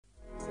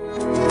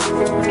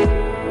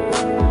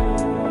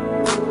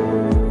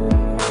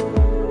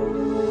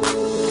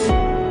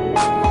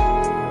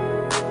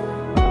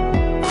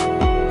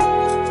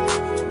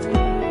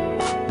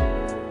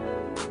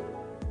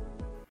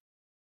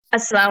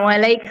Assalamu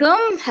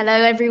alaikum. Hello,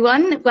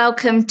 everyone.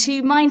 Welcome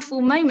to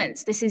Mindful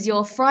Moments. This is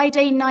your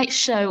Friday night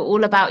show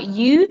all about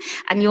you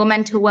and your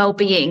mental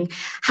well-being.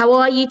 How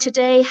are you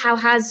today? How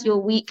has your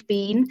week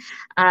been?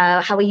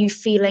 How are you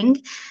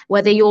feeling?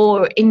 Whether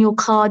you're in your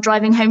car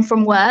driving home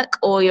from work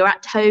or you're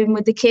at home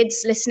with the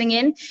kids listening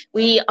in,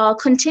 we are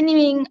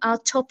continuing our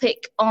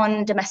topic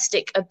on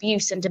domestic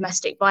abuse and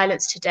domestic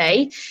violence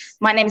today.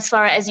 My name is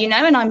Farah, as you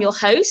know, and I'm your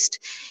host.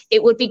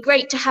 It would be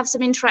great to have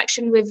some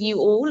interaction with you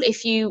all.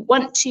 If you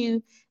want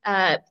to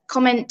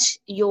comment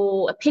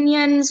your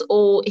opinions,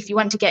 or if you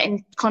want to get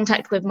in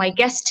contact with my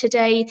guest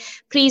today,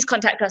 please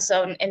contact us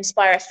on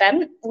Inspire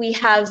FM. We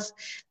have,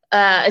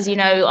 as you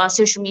know, our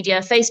social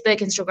media, Facebook,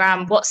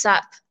 Instagram,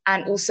 WhatsApp,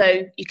 and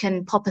also you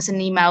can pop us an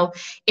email,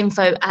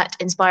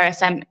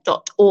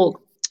 info@inspirefm.org.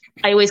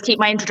 I always keep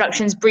my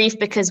introductions brief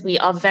because we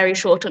are very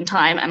short on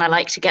time and I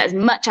like to get as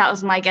much out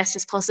of my guests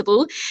as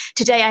possible.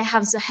 Today I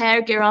have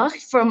Zuhair Girach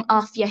from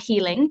Aafiyah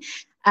Healing.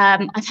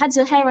 I've had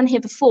Zuhair on here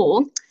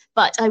before,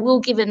 but I will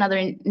give another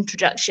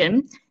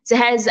introduction.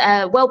 Zuhair is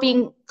a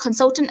wellbeing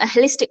consultant, a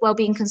holistic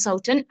wellbeing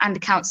consultant and a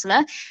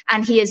counsellor,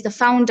 and he is the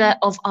founder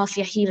of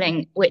Aafiyah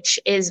Healing, which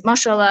is,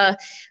 mashallah,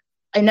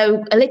 I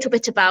know a little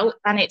bit about,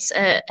 and it's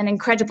an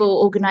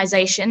incredible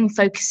organization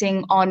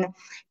focusing on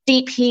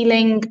deep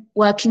healing,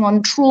 working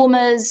on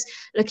traumas,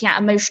 looking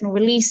at emotional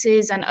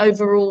releases and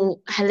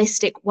overall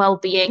holistic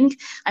well-being.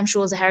 I'm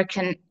sure Zuhair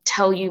can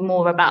tell you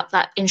more about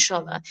that,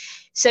 inshallah.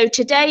 So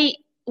today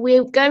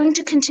we're going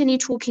to continue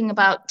talking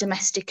about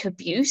domestic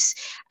abuse,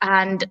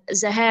 and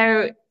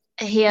Zuhair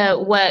here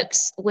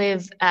works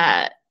with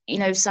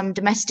some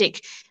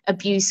domestic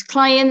abuse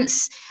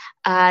clients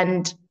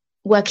and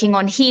working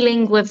on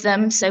healing with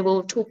them. So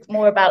we'll talk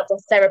more about the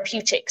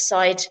therapeutic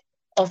side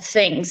of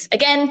things.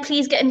 Again,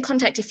 please get in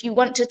contact if you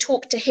want to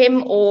talk to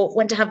him or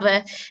want to have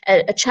a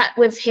chat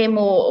with him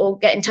or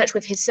get in touch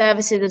with his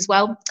services as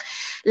well.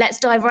 Let's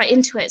dive right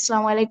into it.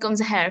 Assalamu alaikum,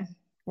 Zuhair.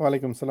 Wa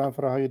alaikum salam,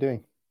 Farah. How are you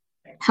doing?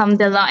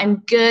 Alhamdulillah,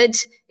 I'm good.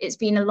 It's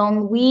been a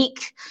long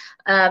week.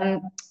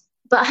 But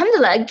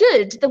alhamdulillah,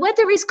 good. The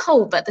weather is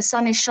cold, but the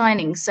sun is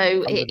shining.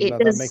 So it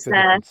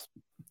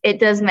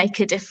does make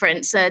a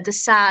difference. The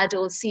sad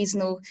or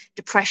seasonal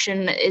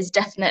depression is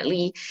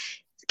definitely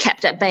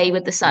kept at bay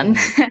with the sun.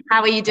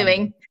 How are you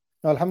doing?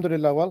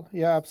 Alhamdulillah. Well,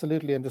 yeah,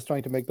 absolutely. I'm just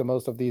trying to make the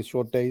most of these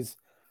short days.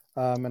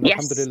 And yes.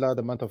 Alhamdulillah,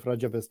 the month of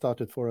Rajab has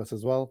started for us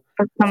as well.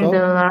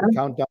 Alhamdulillah. So the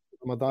countdown to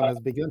Ramadan has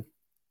begun.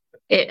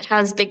 It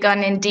has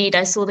begun indeed.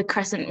 I saw the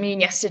crescent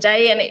moon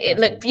yesterday and it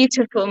looked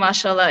beautiful,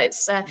 mashallah.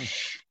 It's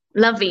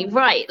lovely.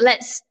 Right,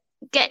 let's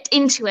get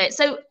into it.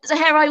 So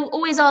Zuhair, I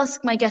always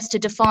ask my guests to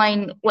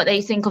define what they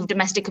think of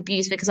domestic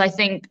abuse because I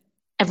think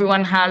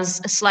everyone has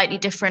a slightly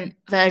different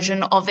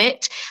version of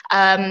it.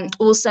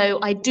 Also,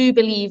 I do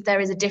believe there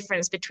is a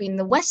difference between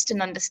the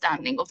Western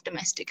understanding of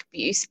domestic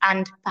abuse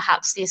and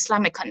perhaps the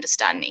Islamic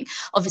understanding.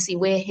 Obviously,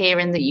 we're here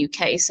in the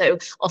UK, so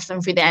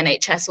often through the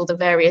NHS or the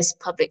various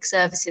public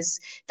services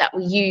that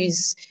we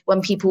use when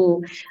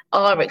people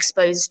are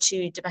exposed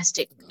to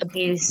domestic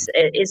abuse,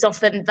 it's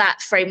often that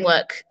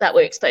framework that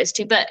we're exposed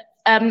to. But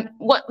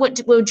what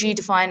would you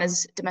define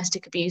as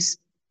domestic abuse?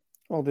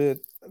 Well, the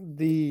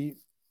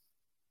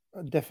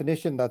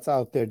definition that's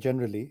out there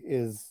generally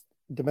is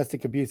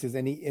domestic abuse is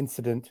any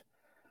incident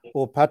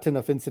or pattern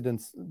of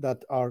incidents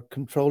that are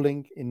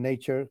controlling in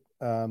nature,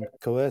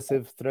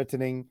 coercive,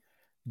 threatening,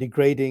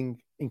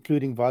 degrading,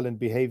 including violent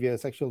behavior,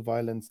 sexual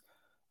violence,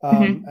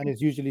 and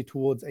it's usually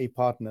towards a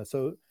partner.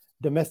 So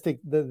domestic,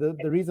 the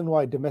reason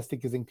why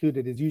domestic is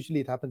included is usually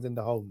it happens in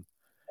the home.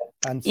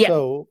 And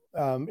so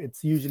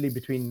it's usually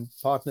between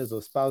partners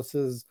or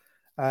spouses,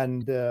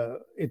 and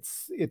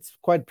it's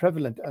quite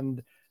prevalent.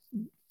 And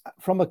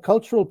from a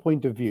cultural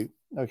point of view,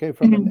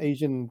 from an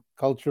Asian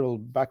cultural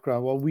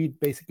background, what we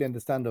basically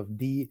understand of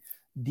DA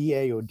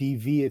or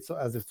DV,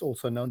 as it's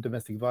also known,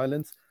 domestic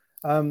violence,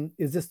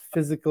 is just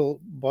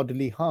physical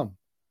bodily harm,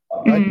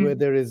 right? Where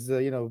there is,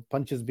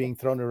 punches being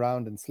thrown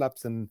around and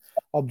slaps and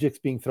objects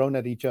being thrown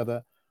at each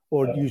other,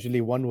 or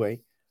usually one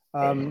way.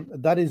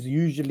 That is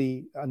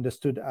usually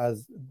understood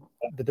as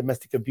the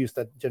domestic abuse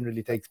that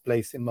generally takes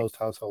place in most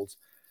households.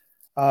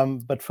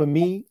 But for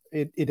me,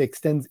 it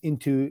extends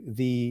into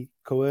the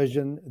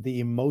coercion, the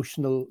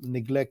emotional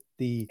neglect,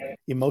 the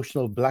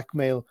emotional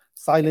blackmail,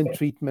 silent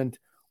treatment.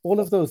 All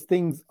of those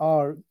things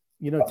are,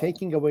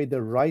 taking away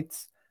the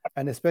rights,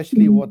 and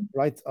especially what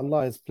rights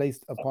Allah has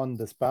placed upon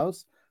the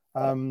spouse,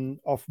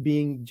 of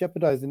being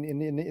jeopardized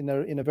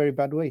in a very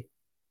bad way.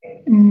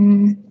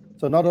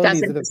 So not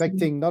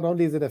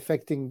only is it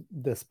affecting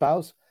the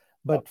spouse,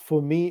 but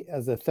for me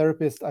as a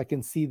therapist, I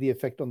can see the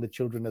effect on the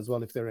children as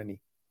well, if there are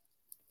any.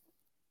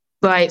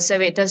 Right, so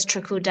it does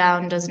trickle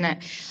down, doesn't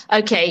it?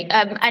 Okay,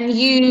 and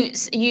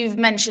you've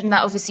mentioned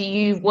that obviously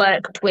you've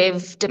worked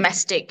with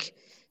domestic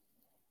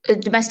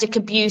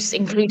abuse,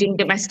 including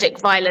domestic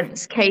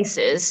violence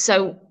cases.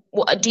 So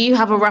do you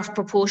have a rough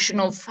proportion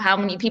of how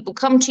many people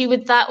come to you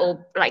with that,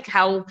 or like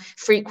how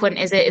frequent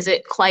is it? Is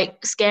it quite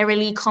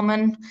scarily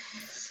common?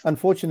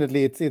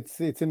 Unfortunately, it's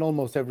in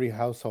almost every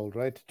household,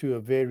 right? To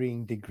a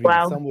varying degree.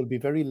 Wow. Some will be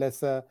very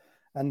lesser,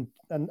 And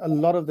a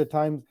lot of the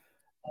times,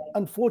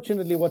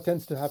 unfortunately, what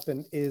tends to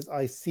happen is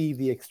I see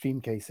the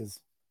extreme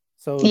cases.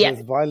 So Yeah.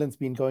 there's violence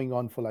been going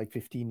on for like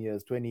 15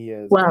 years, 20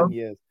 years, 10 Well,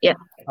 years. yeah.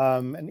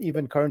 And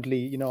even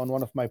currently, on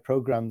one of my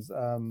programs,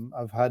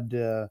 I've had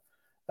a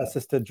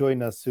sister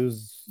join us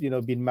who's,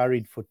 been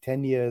married for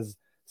 10 years,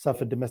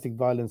 suffered domestic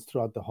violence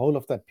throughout the whole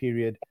of that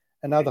period.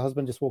 And now the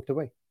husband just walked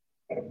away.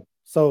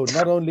 So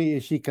not only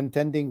is she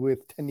contending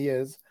with 10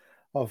 years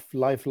of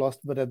life lost,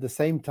 but at the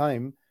same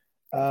time,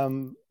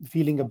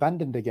 feeling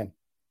abandoned again.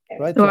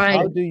 Right. So Right.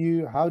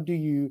 how do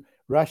you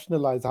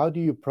rationalize? How do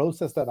you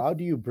process that? How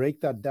do you break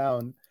that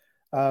down?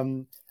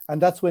 And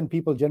that's when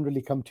people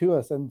generally come to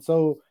us. And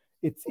so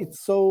it's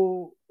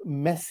so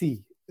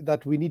messy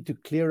that we need to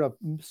clear up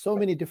so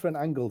many different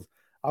angles.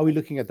 Are we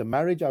looking at the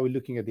marriage? Are we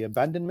looking at the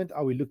abandonment?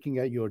 Are we looking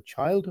at your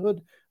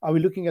childhood? Are we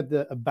looking at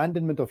the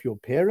abandonment of your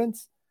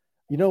parents?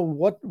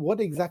 What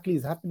exactly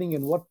is happening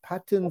and what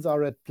patterns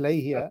are at play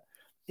here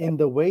in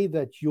the way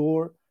that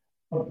your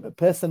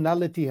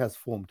personality has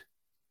formed.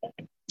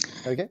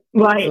 Okay.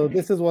 Right. So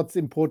this is what's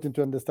important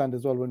to understand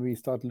as well when we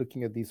start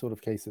looking at these sort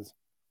of cases.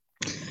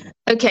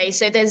 Okay,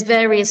 so there's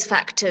various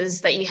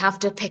factors that you have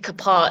to pick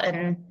apart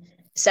and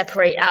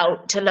separate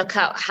out to look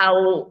at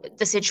how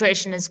the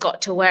situation has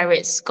got to where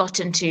it's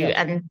gotten to,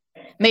 Yeah. and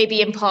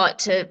maybe in part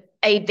to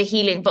aid the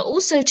healing, but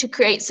also to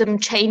create some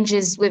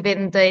changes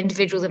within the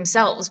individual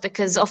themselves.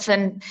 Because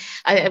often,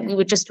 we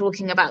were just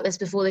talking about this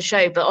before the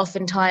show, but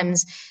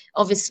oftentimes,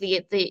 obviously,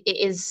 it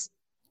is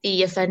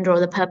the offender or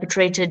the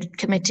perpetrator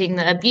committing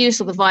the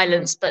abuse or the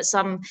violence, but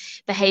some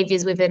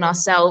behaviors within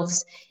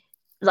ourselves,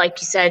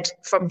 like you said,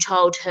 from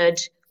childhood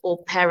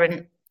or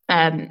parent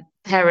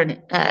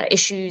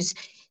issues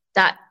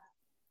that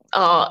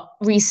are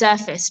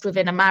resurfaced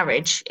within a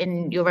marriage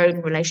in your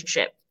own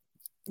relationship.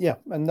 Yeah,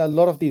 and a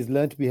lot of these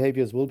learned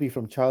behaviors will be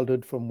from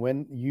childhood, from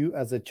when you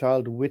as a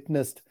child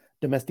witnessed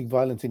domestic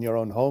violence in your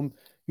own home.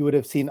 You would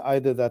have seen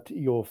either that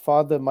your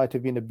father might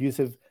have been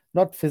abusive,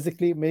 not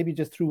physically, maybe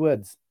just through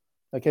words,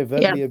 okay, Yeah.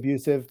 verbally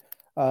abusive,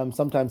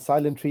 sometimes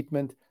silent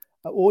treatment,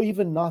 or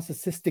even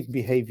narcissistic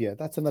behavior.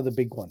 That's another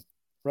big one,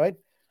 right?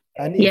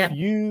 And if Yeah.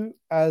 you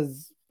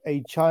as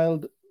a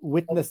child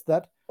witnessed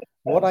that,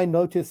 what I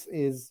notice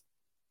is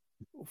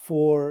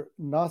for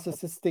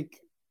narcissistic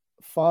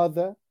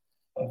father,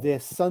 their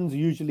sons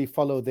usually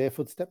follow their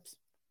footsteps.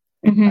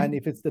 And Mm-hmm.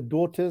 if it's the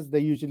daughters, they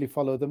usually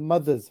follow the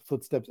mother's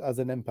footsteps as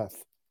an empath.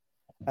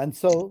 And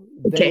so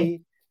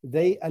Okay.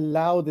 they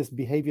allow this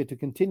behavior to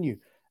continue.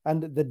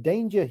 And the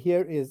danger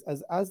here is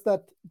as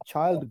that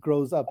child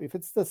grows up, if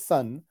it's the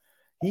son,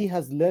 he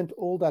has learned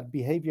all that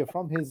behavior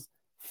from his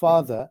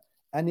father,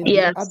 and in the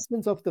Yes.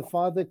 absence of the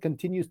father,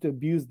 continues to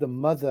abuse the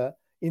mother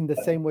in the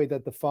same way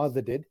that the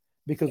father did,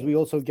 because we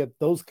also get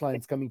those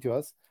clients coming to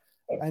us.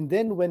 And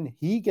then when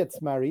he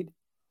gets married,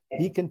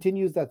 he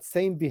continues that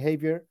same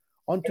behavior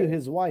onto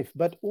his wife.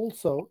 But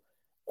also,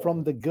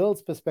 from the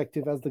girl's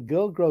perspective, as the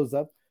girl grows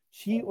up,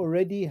 she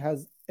already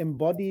has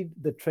embodied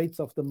the traits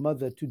of the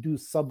mother to do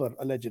sabr,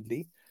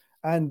 allegedly,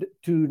 and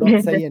to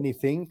not say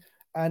anything.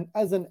 And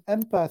as an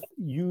empath,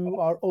 you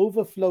are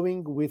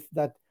overflowing with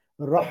that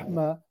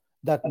rahmah,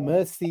 that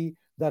mercy,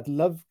 that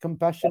love,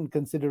 compassion,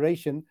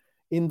 consideration,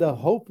 in the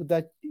hope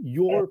that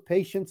your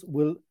patients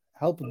will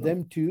help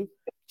them to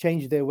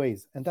change their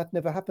ways. And that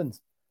never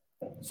happens.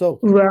 So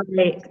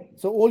Right.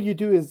 so all you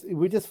do is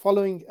we're just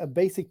following a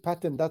basic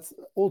pattern that's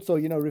also,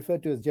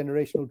 referred to as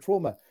generational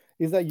trauma,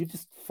 is that you're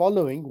just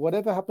following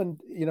whatever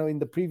happened, in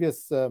the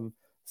previous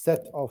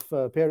set of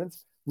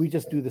parents. We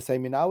just do the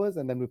same in ours,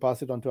 and then we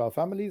pass it on to our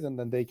families, and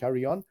then they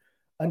carry on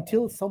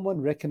until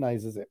someone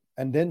recognizes it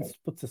and then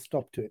puts a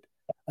stop to it,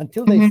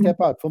 until they Mm-hmm.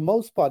 step out. For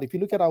most part, if you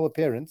look at our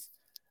parents,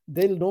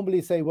 they'll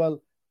normally say,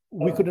 well,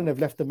 we couldn't have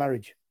left the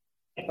marriage.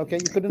 Okay,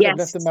 you couldn't have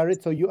left the Yes.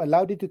 marriage, so you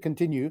allowed it to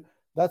continue.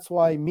 That's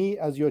why me,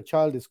 as your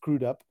child, is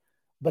screwed up.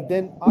 But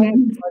then I have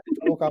Mhm. decided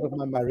to walk out of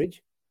my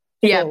marriage.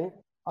 Yeah. So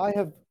I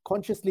have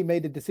consciously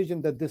made a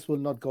decision that this will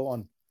not go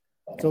on.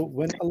 So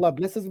when Allah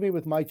blesses me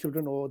with my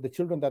children or the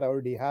children that I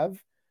already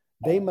have,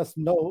 they must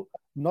know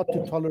not to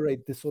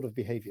tolerate this sort of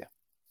behavior.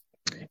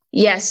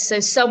 Yes, so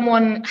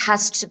someone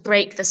has to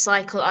break the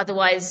cycle.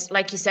 Otherwise,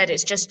 like you said,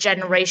 it's just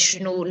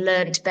generational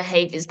learned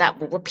behaviors that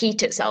will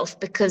repeat itself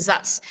because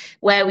that's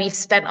where we've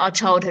spent our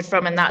childhood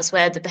from, and that's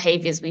where the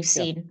behaviors we've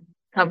Yeah. seen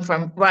come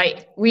from.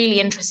 Right. Really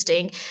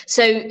interesting.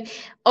 So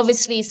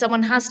obviously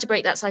someone has to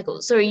break that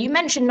cycle. Sorry, you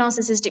mentioned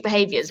narcissistic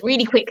behaviors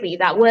really quickly.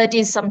 That word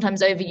is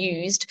sometimes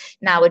overused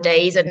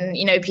nowadays,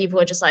 and people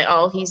are just like,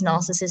 oh, he's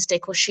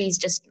narcissistic or she's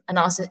just a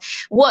narcissist.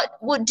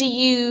 What do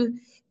you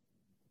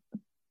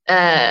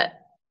uh,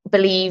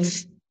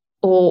 believe,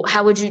 or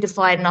how would you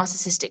define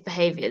narcissistic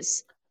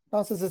behaviors?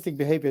 Narcissistic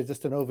behavior is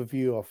just an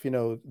overview of,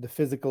 the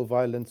physical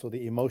violence or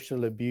the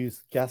emotional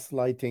abuse,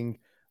 gaslighting,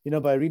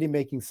 by really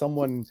making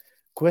someone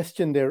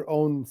question their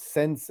own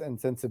sense and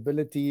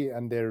sensibility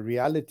and their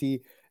reality.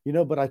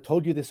 But I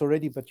told you this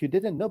already, but you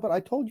didn't. No, but I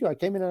told you. I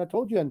came in and I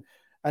told you.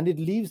 And it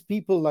leaves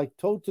people like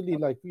totally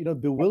like,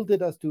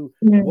 bewildered as to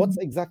what's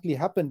Mm. exactly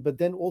happened, but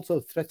then also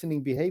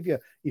threatening behavior.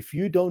 If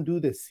you don't do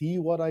this, see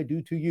what I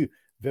do to you.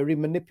 very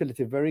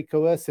manipulative, very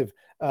coercive,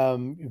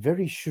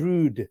 very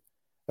shrewd,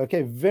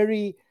 okay,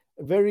 very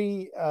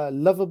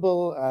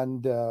lovable,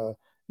 and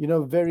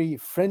very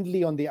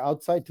friendly on the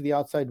outside to the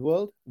outside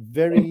world,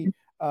 very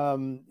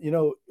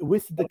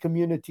with the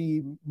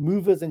community,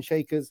 movers and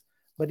shakers,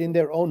 but in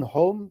their own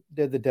home,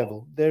 they're the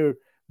devil. They're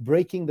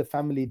breaking the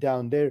family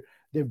down. They're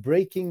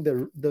breaking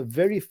the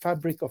very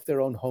fabric of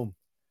their own home.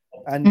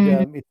 And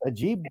Mm, it's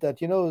ajib that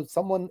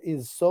someone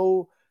is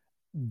so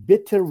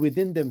bitter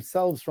within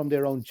themselves from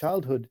their own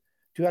childhood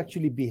to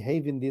actually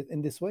behave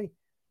in this way.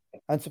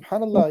 And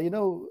subhanallah,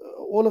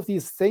 all of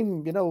these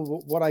same,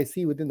 what I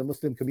see within the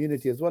Muslim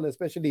community as well,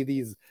 especially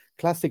these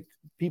classic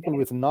people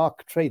with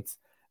narc traits,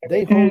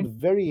 they hold mm,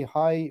 very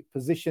high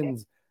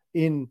positions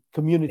in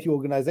community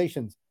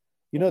organizations.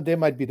 There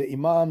might be the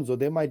imams, or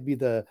there might be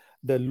the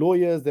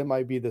lawyers, there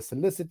might be the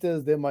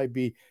solicitors, there might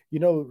be,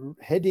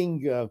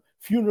 heading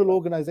funeral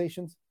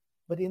organizations.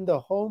 But in the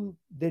home,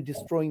 they're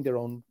destroying their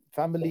own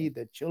family,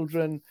 their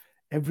children,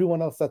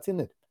 everyone else that's in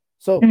it.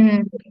 So,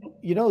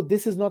 mm.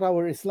 this is not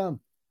our Islam.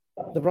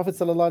 The Prophet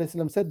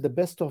ﷺ said, the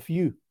best of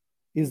you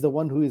is the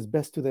one who is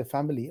best to their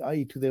family,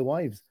 i.e., to their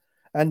wives.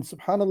 And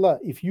subhanAllah,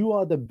 if you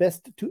are the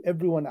best to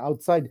everyone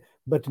outside,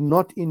 but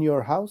not in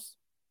your house,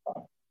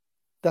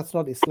 that's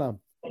not Islam.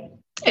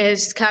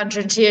 It's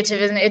counterintuitive,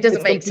 isn't it? It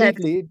doesn't It's make sense.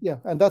 completely, yeah.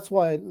 And that's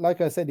why,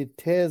 like I said, it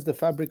tears the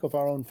fabric of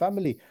our own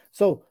family.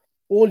 So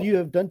all you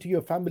have done to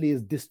your family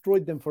is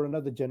destroyed them for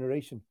another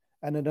generation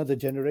and another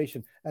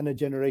generation and a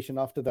generation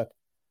after that.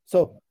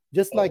 So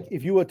just like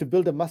if you were to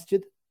build a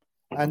masjid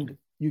and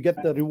you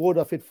get the reward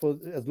of it for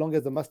as long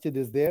as the masjid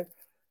is there,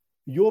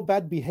 your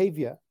bad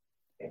behavior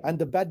and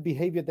the bad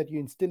behavior that you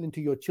instill into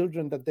your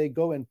children, that they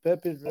go and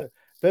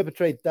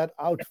perpetrate that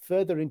out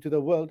further into the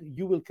world,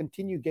 you will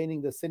continue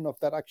gaining the sin of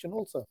that action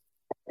also.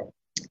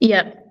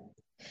 Yeah.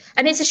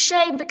 And it's a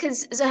shame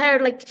because,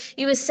 Zahara, like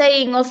you were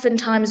saying,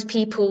 oftentimes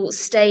people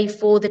stay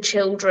for the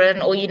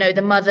children, or,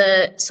 the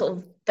mother sort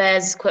of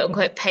bears quote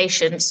unquote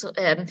patience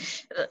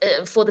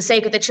for the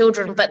sake of the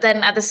children. But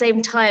then at the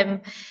same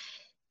time,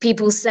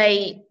 people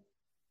say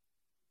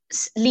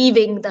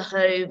leaving the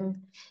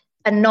home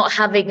and not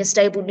having a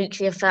stable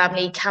nuclear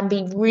family can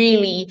be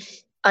really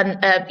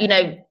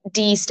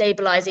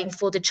destabilizing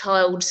for the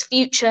child's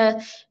future.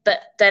 But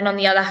then on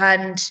the other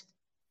hand,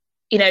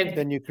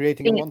 then you're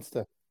creating a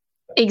monster.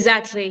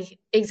 Exactly.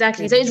 So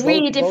it's both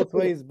really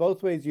difficult.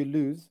 both ways you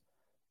lose.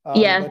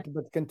 Yeah.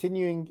 But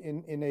continuing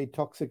in a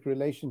toxic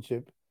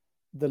relationship,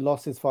 the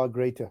loss is far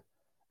greater.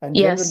 And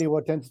Yes. generally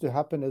what tends to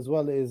happen as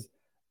well is,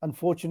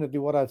 unfortunately,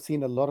 what I've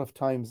seen a lot of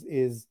times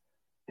is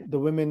the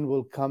women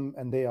will come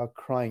and they are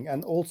crying.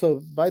 And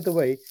also, by the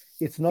way,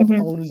 it's not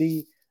Mhm.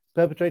 only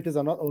perpetrators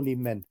are not only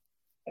men.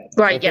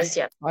 Right. Okay, Yes.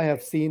 Yeah. I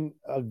have seen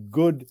a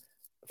good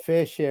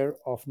fair share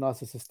of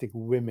narcissistic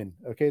women,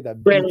 okay,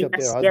 that beat Really. up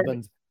their Yes. Yeah.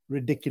 husbands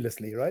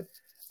ridiculously, right?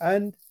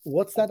 And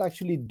what's that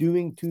actually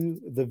doing to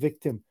the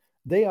victim?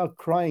 They are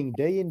crying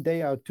day in,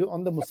 day out to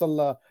on the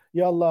musalla,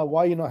 Ya Allah,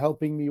 why are you not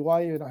helping me?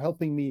 Why are you not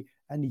helping me?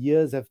 And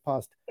years have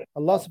passed.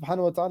 Allah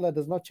subhanahu wa ta'ala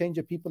does not change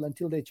a people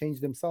until they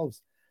change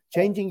themselves.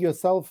 Changing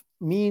yourself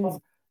means,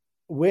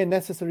 where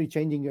necessary,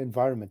 changing your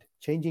environment,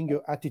 changing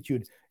your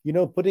attitude,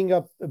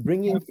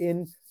 bringing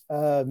in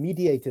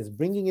mediators,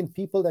 bringing in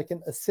people that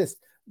can assist,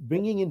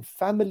 bringing in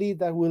family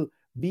that will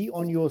be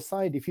on your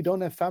side. If you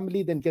don't have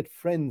family, then get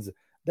friends.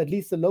 At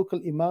least the local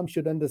imam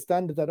should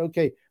understand that,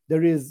 okay,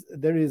 there is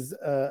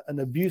an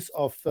abuse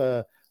of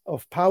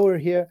power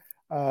here.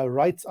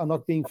 Rights are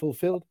not being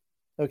fulfilled,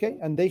 okay,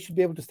 and they should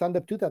be able to stand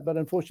up to that. But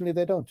unfortunately,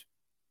 they don't.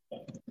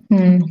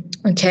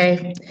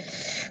 Okay.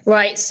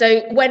 Right.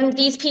 So when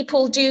these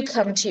people do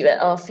come to you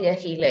at Aafiyah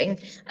Healing,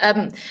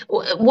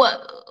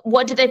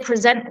 what do they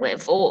present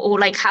with, or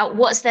like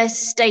what's their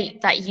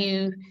state that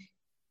you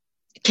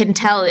can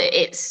tell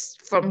it's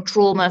from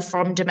trauma,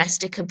 from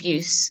domestic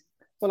abuse?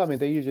 Well, I mean,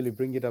 they usually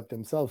bring it up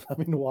themselves. I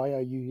mean, why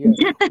are you here?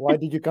 Why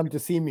did you come to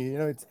see me?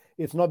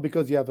 It's not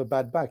because you have a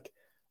bad back.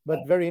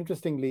 But very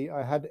interestingly,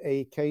 I had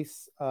a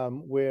case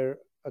where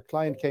a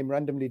client came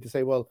randomly to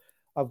say, well,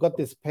 I've got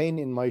this pain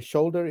in my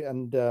shoulder,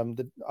 and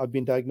I've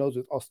been diagnosed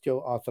with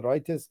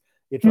osteoarthritis.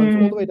 It runs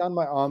all the way Mm, down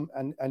my arm,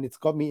 and it's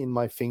got me in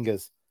my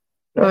fingers,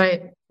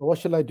 right? right. What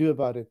shall I do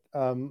about it?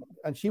 And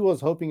she was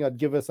hoping I'd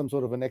give her some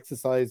sort of an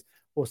exercise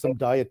or some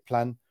diet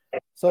plan.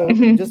 So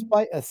just Mhm.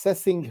 by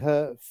assessing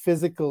her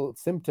physical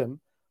symptom,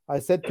 I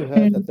said to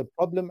her that Mm. the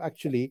problem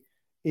actually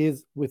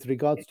is with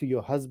regards to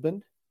your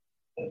husband,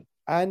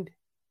 and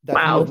that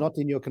he is Wow. not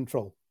in your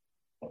control,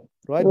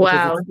 right? Because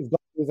Wow. it's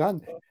got his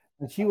hand.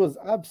 And she was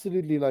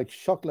absolutely like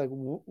shocked, like,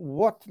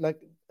 what? Like,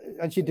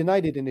 and she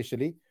denied it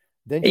initially.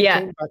 Then she Yeah.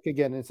 came back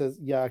again and says,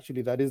 yeah,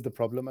 actually, that is the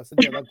problem. I said,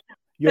 yeah, that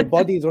your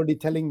body is already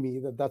telling me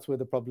that that's where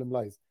the problem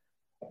lies,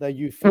 that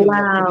you feel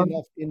not good Wow.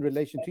 enough in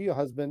relation to your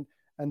husband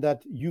and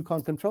that you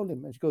can't control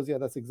him. And she goes, yeah,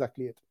 that's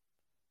exactly it.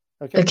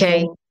 Okay.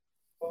 Okay. So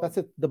that's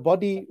it. The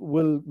body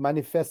will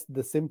manifest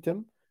the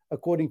symptom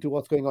according to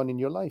what's going on in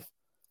your life.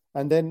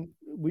 And then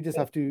we just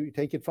have to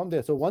take it from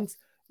there. So once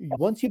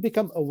you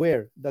become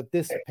aware that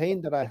this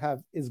pain that I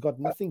have is got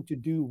nothing to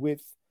do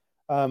with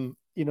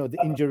the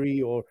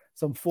injury or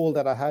some fall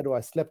that I had, or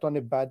I slept on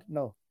it bad.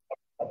 No,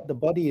 the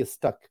body is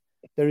stuck.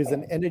 There is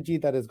an energy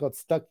that has got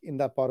stuck in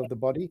that part of the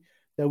body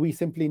that we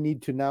simply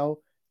need to now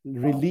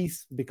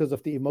release because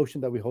of the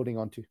emotion that we're holding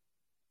on to.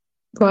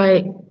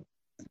 Right.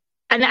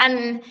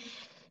 And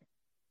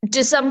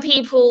do some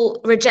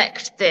people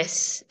reject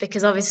this?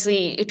 Because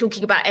obviously you're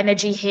talking about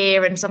energy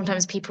here, and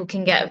sometimes people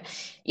can get,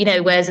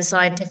 where's the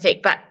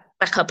scientific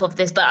backup of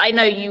this? But I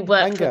know you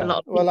worked with a Anger.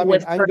 lot of Well, I people mean,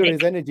 with anger chronic.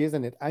 is energy,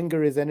 isn't it?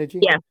 Anger is energy,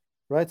 Yeah.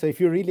 right? So if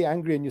you're really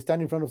angry and you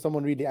stand in front of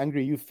someone really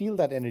angry, you feel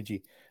that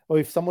energy. Or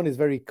if someone is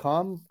very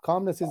calm,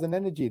 calmness is an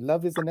energy.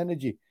 Love is an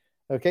energy.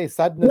 Okay.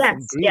 Sadness and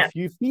Yes. Yeah. grief,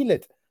 you feel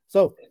it.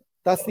 So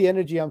that's the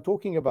energy I'm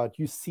talking about.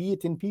 You see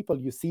it in people,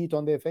 you see it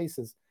on their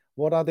faces.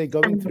 What are they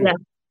going And through? yeah.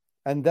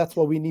 And that's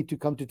what we need to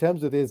come to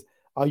terms with is,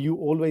 are you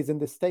always in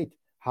this state?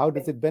 How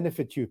does it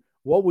benefit you?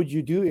 What would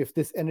you do if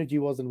this energy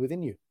wasn't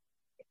within you?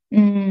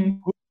 Mm.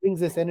 Who brings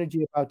this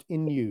energy about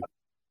in you?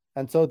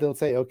 And so they'll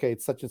say, okay,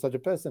 it's such and such a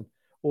person,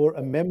 or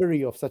a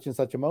memory of such and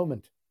such a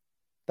moment.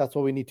 That's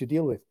what we need to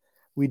deal with.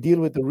 We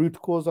deal with the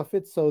root cause of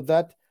it so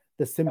that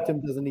the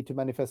symptom doesn't need to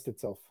manifest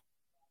itself.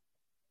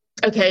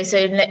 Okay, so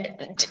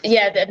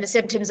yeah, the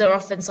symptoms are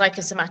often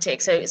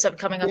psychosomatic, so it's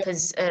coming up Yeah.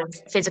 as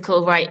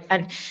physical, right?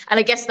 And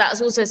I guess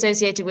that's also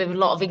associated with a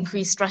lot of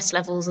increased stress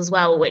levels as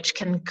well, which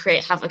can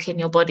create havoc in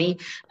your body.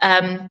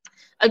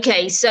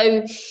 Okay,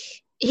 so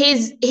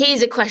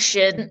here's a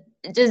question: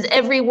 does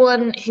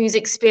everyone who's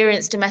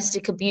experienced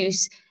domestic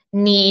abuse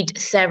need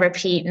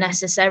therapy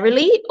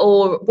necessarily,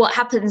 or what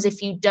happens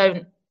if you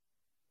don't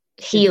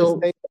It heal?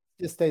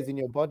 just stays in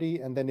your body,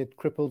 and then it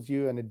cripples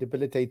you and it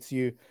debilitates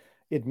you.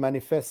 It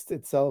manifests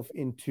itself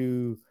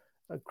into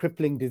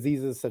crippling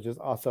diseases such as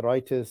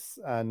arthritis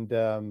and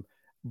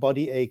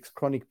body aches,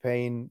 chronic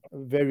pain,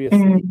 various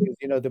Mm.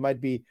 issues. There might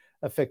be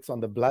effects on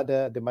the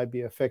bladder, there might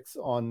be effects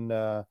on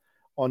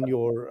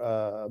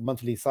your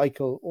monthly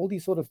cycle. All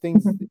these sort of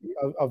things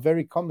are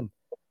very common.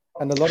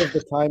 And a lot of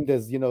the time,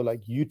 there's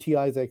like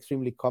UTIs are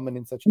extremely common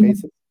in such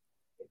cases.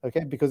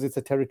 Okay, because it's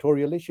a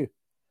territorial issue.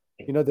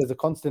 There's a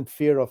constant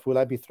fear of, will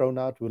I be thrown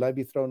out? Will I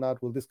be thrown out?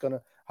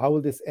 How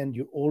will this end?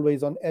 You're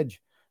always on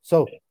edge.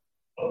 So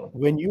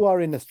when you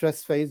are in a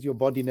stress phase, your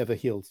body never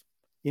heals.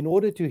 In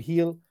order to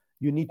heal,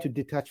 you need to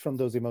detach from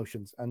those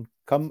emotions and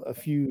come a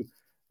few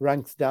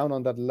ranks down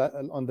on that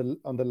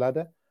on the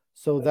ladder,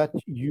 so that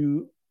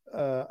you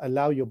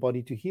allow your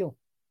body to heal.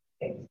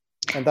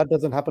 And that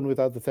doesn't happen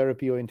without the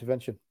therapy or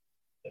intervention.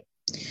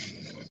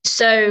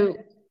 So,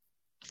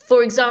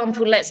 for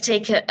example, let's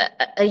take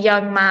a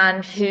young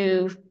man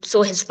who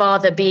saw his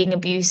father being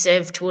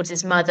abusive towards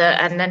his mother,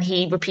 and then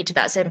he repeated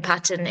that same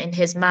pattern in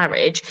his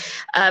marriage.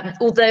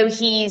 Although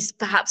he's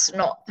perhaps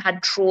not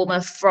had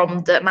trauma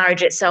from the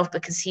marriage itself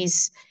because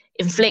he's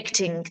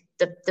inflicting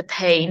the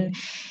pain,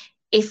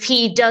 if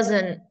he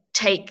doesn't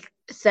take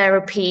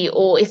therapy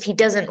or if he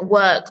doesn't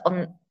work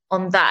on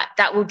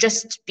that will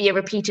just be a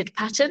repeated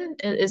pattern.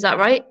 Is that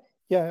right?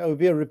 Yeah, it would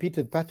be a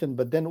repeated pattern,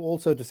 but then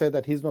also to say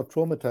that he's not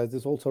traumatized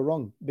is also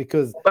wrong,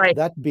 because Right.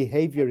 that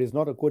behavior is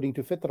not according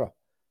to fitrah.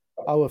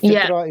 Our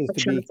Yeah. fitrah is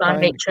to be kind,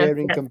 Nature.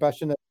 caring, Yeah.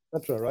 compassionate,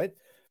 etc. Right?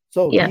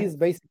 So Yeah. he's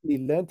basically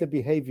learned a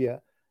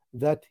behavior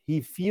that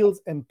he feels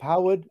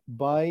empowered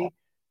by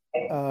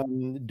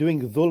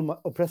doing dhulm,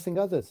 oppressing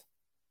others.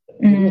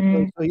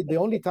 Mm. So the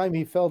only time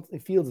he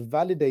feels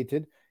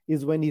validated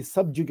is when he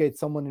subjugates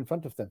someone in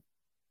front of them.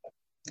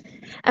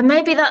 And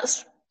maybe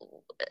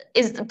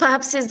is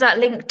that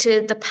linked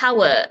to the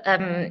power?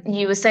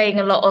 You were saying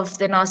a lot of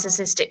the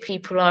narcissistic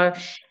people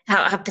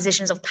have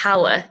positions of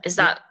power. Is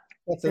Yeah,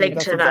 that linked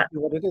that's to that? exactly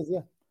what it is.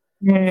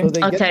 Yeah. So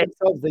they get Okay.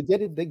 themselves,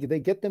 they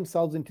get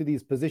themselves into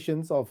these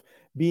positions of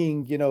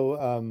being,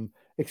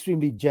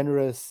 extremely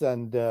generous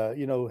and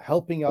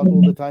helping out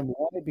all the time.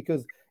 Why?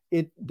 Because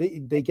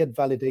they get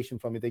validation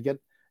from it. They get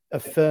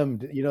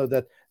affirmed,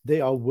 that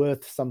they are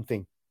worth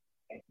something.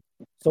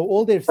 So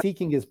all they're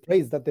seeking is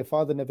praise that their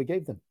father never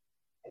gave them.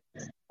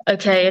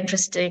 Okay,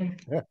 interesting.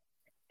 Yeah.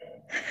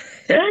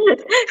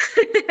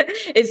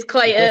 It's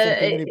quite You're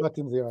pressing too many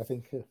buttons here, I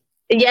think.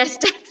 yes,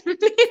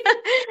 definitely.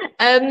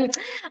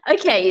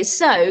 Okay,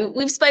 so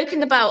we've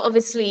spoken about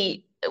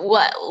obviously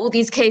what all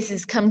these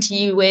cases come to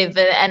you with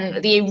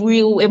and the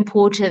real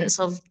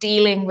importance of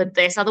dealing with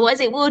this. Otherwise,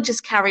 it will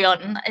just carry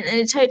on, and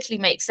it totally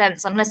makes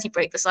sense. Unless you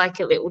break the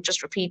cycle, it will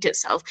just repeat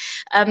itself.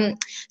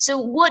 So,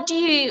 what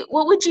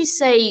would you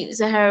say,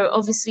 Zuhair?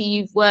 Obviously,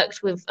 you've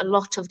worked with a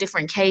lot of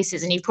different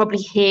cases, and you've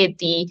probably heard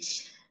the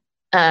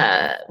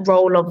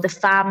role of the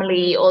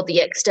family or the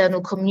external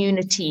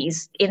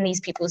communities in these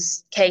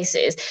people's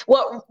cases.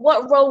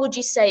 What role would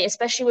you say,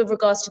 especially with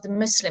regards to the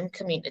Muslim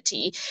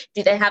community,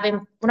 do they have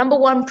in number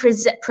one,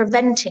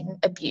 preventing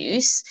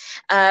abuse,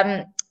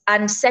 and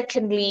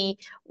secondly,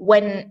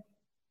 when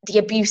the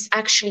abuse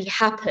actually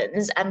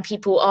happens and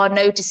people are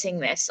noticing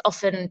this?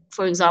 Often,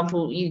 for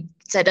example, you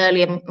said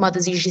earlier,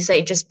 mothers usually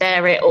say just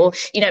bear it, or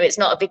it's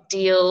not a big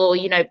deal, or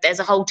there's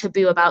a whole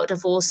taboo about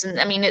divorce, and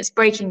I mean it's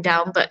breaking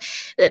down, but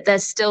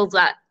there's still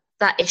that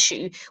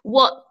issue.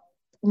 What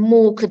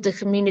more could the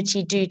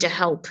community do to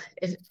help?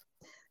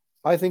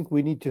 I think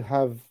we need to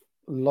have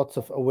lots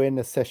of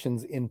awareness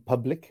sessions in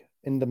public,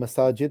 in the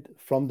masajid,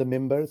 from the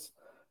mimbars,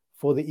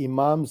 for the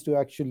imams to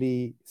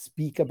actually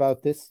speak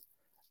about this,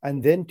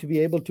 and then to be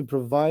able to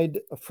provide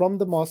from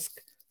the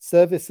mosque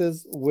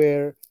services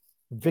where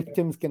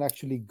victims can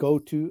actually go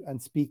to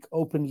and speak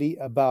openly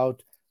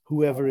about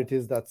whoever it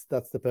is that's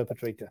the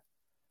perpetrator.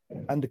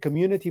 And the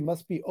community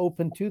must be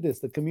open to this.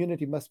 The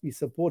community must be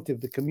supportive.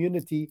 The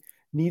community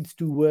needs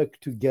to work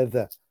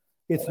together.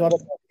 It's not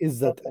about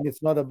izzat, and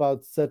it's not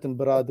about certain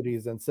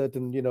bradaries and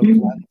certain,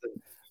 clans.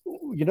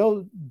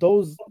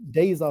 Those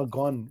days are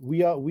gone.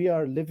 We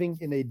are living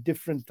in a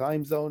different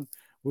time zone.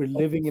 We're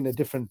living in a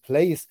different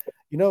place,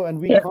 and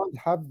we Yeah. can't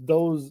have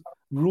those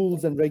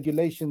rules and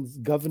regulations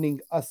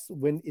governing us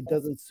when it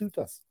doesn't suit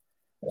us.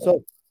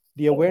 So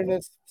the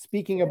awareness,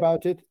 speaking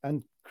about it,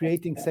 and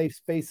creating safe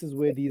spaces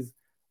where these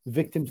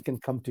victims can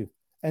come to,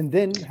 and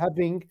then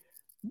having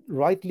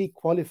rightly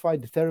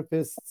qualified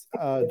therapists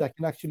that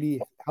can actually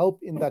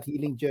help in that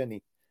healing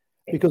journey.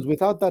 Because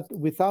without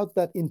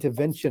that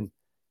intervention,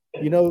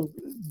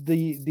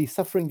 the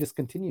suffering just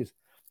continues.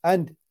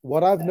 And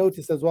what I've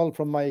noticed as well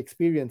from my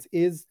experience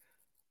is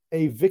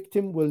a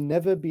victim will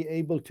never be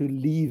able to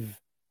leave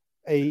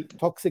a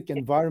toxic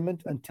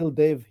environment until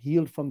they've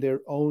healed from their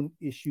own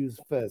issues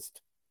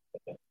first.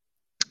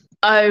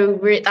 Oh,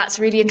 that's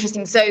really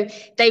interesting. So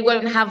they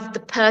won't have the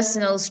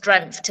personal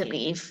strength to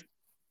leave.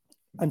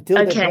 Until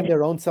they've done Okay.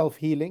 their own self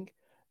healing,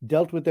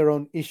 dealt with their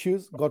own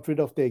issues, got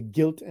rid of their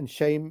guilt and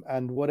shame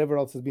and whatever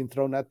else has been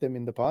thrown at them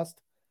in the past,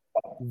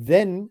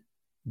 then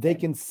they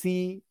can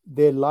see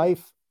their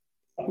life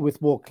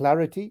with more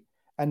clarity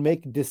and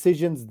make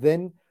decisions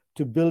then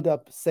to build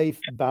up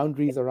safe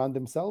boundaries around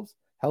themselves,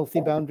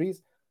 healthy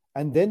boundaries.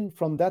 And then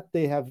from that,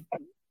 they have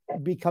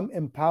become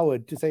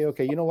empowered to say,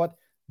 okay, you know what?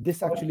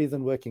 This actually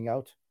isn't working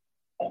out.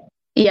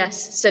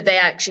 Yes, so they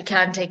actually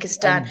can take a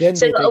stand. And then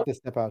So, they take the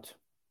step out.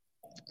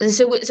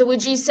 so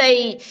would you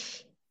say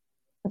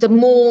the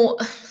more,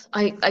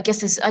 I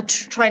guess this, I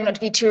try not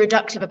to be too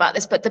reductive about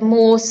this, but the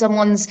more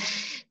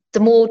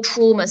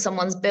trauma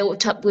someone's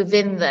built up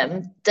within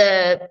them,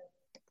 the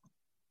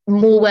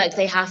more work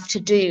they have to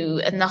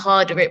do, and the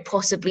harder it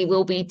possibly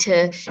will be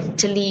to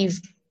leave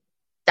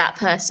that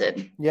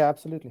person. Yeah,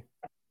 absolutely.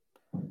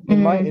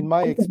 In my in Mm.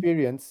 my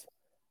experience,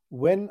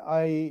 when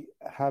I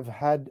have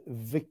had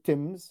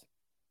victims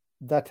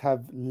that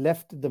have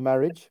left the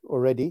marriage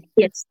already,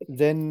 Yes.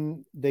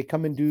 then they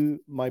come and do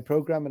my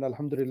program, and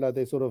alhamdulillah,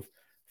 they sort of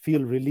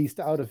feel released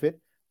out of it.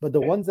 But the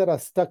ones that are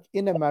stuck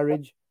in a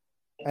marriage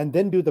and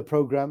then do the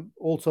program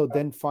also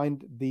then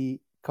find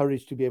the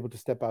courage to be able to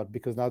step out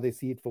because now they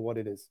see it for what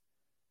it is.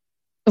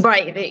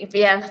 Right.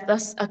 Yeah,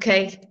 that's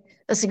okay.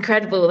 That's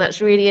incredible. That's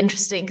really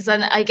interesting because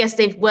I guess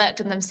they've worked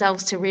on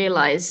themselves to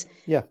realize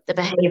Yeah, the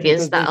behaviors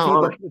because they that see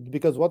are. that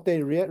because what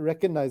they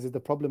recognize is the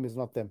problem is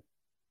not them.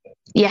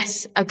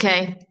 Yes,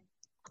 okay.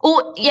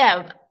 Or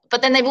yeah,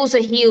 but then they've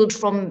also healed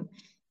from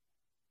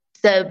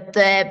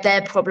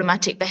their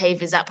problematic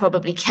behaviors that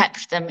probably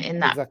kept them in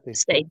that Exactly.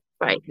 state.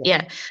 Right. Yeah.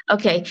 Yeah.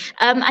 Okay.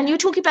 And you were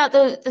talking about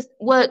the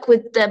work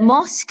with the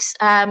mosques.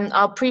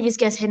 Our previous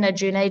guest, Hina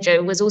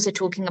Junejo, was also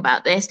talking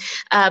about this,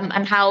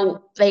 and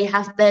how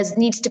there's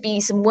needs to be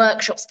some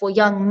workshops for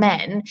young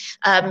men,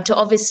 to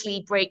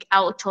obviously break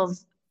out of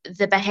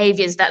the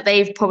behaviors that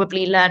they've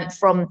probably learned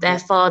from their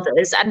Yeah.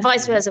 fathers, and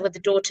vice Mhm. versa with the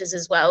daughters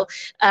as well.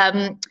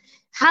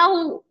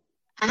 How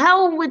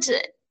how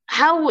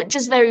would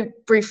just very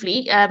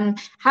briefly,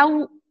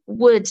 how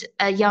would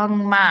a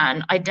young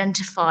man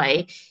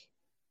identify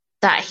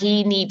that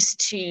he needs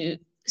to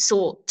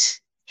sort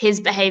his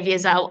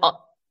behaviors out?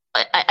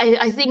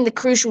 I think the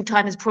crucial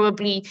time is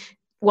probably,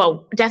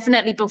 well,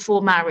 definitely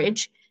before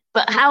marriage.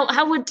 But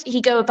how would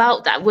he go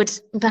about that? Would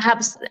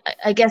perhaps,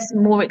 I guess,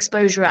 more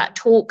exposure at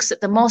talks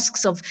at the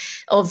mosques of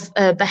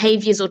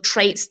behaviors or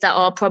traits that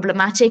are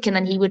problematic, and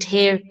then he would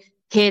hear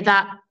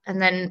that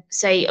and then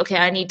say, okay,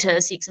 I need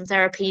to seek some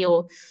therapy,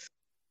 or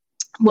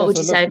what Yeah. would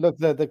So you look,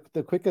 say? look,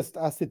 the quickest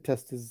acid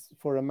test is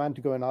for a man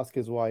to go and ask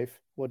his wife,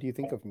 "What do you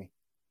think of me?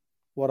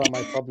 What are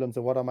my problems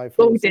and what are my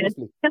What we flaws?" did,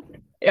 Seriously, and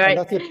right?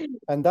 that's it.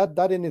 And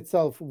that in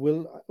itself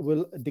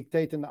will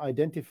dictate and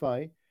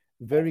identify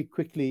very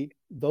quickly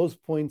those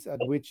points at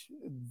which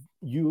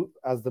you,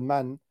 as the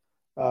man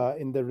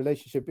in the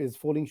relationship, is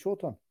falling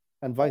short on,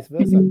 and vice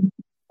versa. Mhm.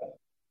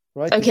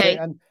 Right, to say, Okay.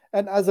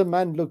 and as a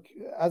man, look,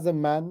 as a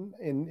man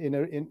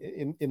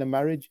in a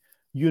marriage,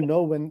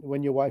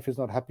 when your wife is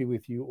not happy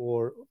with you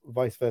or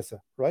vice versa,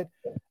 right?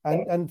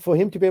 And for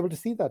him to be able to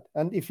see that,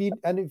 and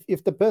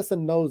if the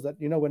person knows that,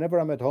 whenever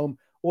I'm at home,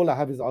 all I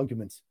have is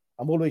arguments,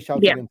 I'm always Yeah.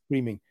 shouting and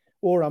screaming,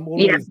 or I'm Yeah.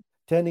 always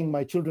turning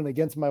my children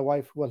against my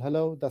wife, well,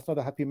 hello, that's not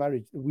a happy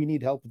marriage. We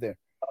need help there.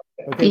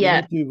 Okay, we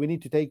Yeah.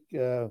 need to take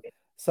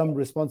some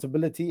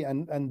responsibility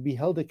and be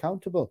held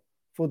accountable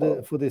for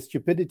the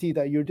stupidity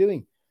that you're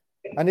doing.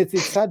 And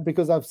it's sad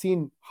because I've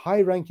seen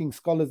high-ranking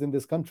scholars in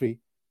this country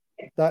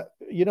that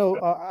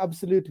are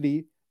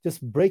absolutely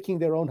just breaking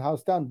their own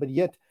house down, but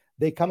yet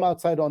they come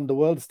outside on the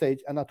world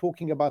stage and are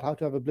talking about how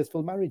to have a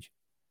blissful marriage.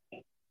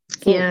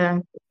 So, Yeah.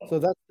 so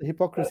that's the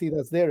hypocrisy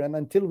that's there. And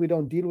until we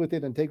don't deal with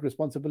it and take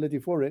responsibility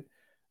for it,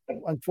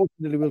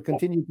 unfortunately, we'll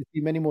continue to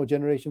see many more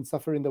generations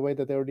suffer in the way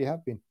that they already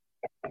have been.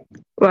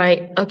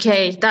 Right.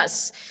 Okay.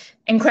 That's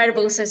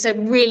incredible. So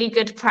really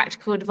good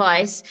practical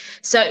advice.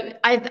 So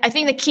I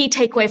think the key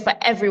takeaway for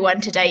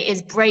everyone today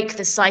is break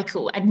the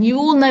cycle. And you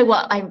all know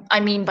what I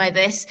mean by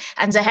this.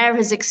 And Zuhair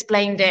has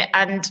explained it.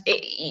 And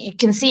you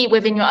can see it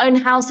within your own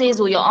houses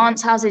or your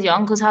aunt's houses, your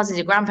uncle's houses,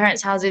 your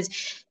grandparents' houses.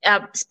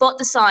 Spot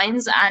the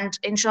signs. And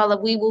inshallah,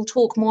 we will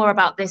talk more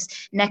about this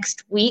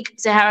next week.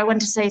 Zuhair, I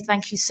want to say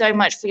thank you so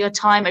much for your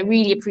time. I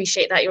really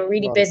appreciate that. You're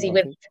really busy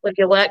Barakallahu with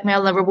your work. May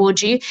Allah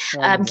reward you.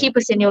 feek. Keep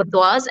us in your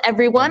du'as,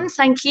 everyone. Ameen.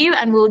 Thank you,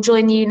 and we'll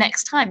join you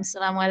next time.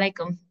 Assalamu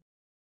alaikum.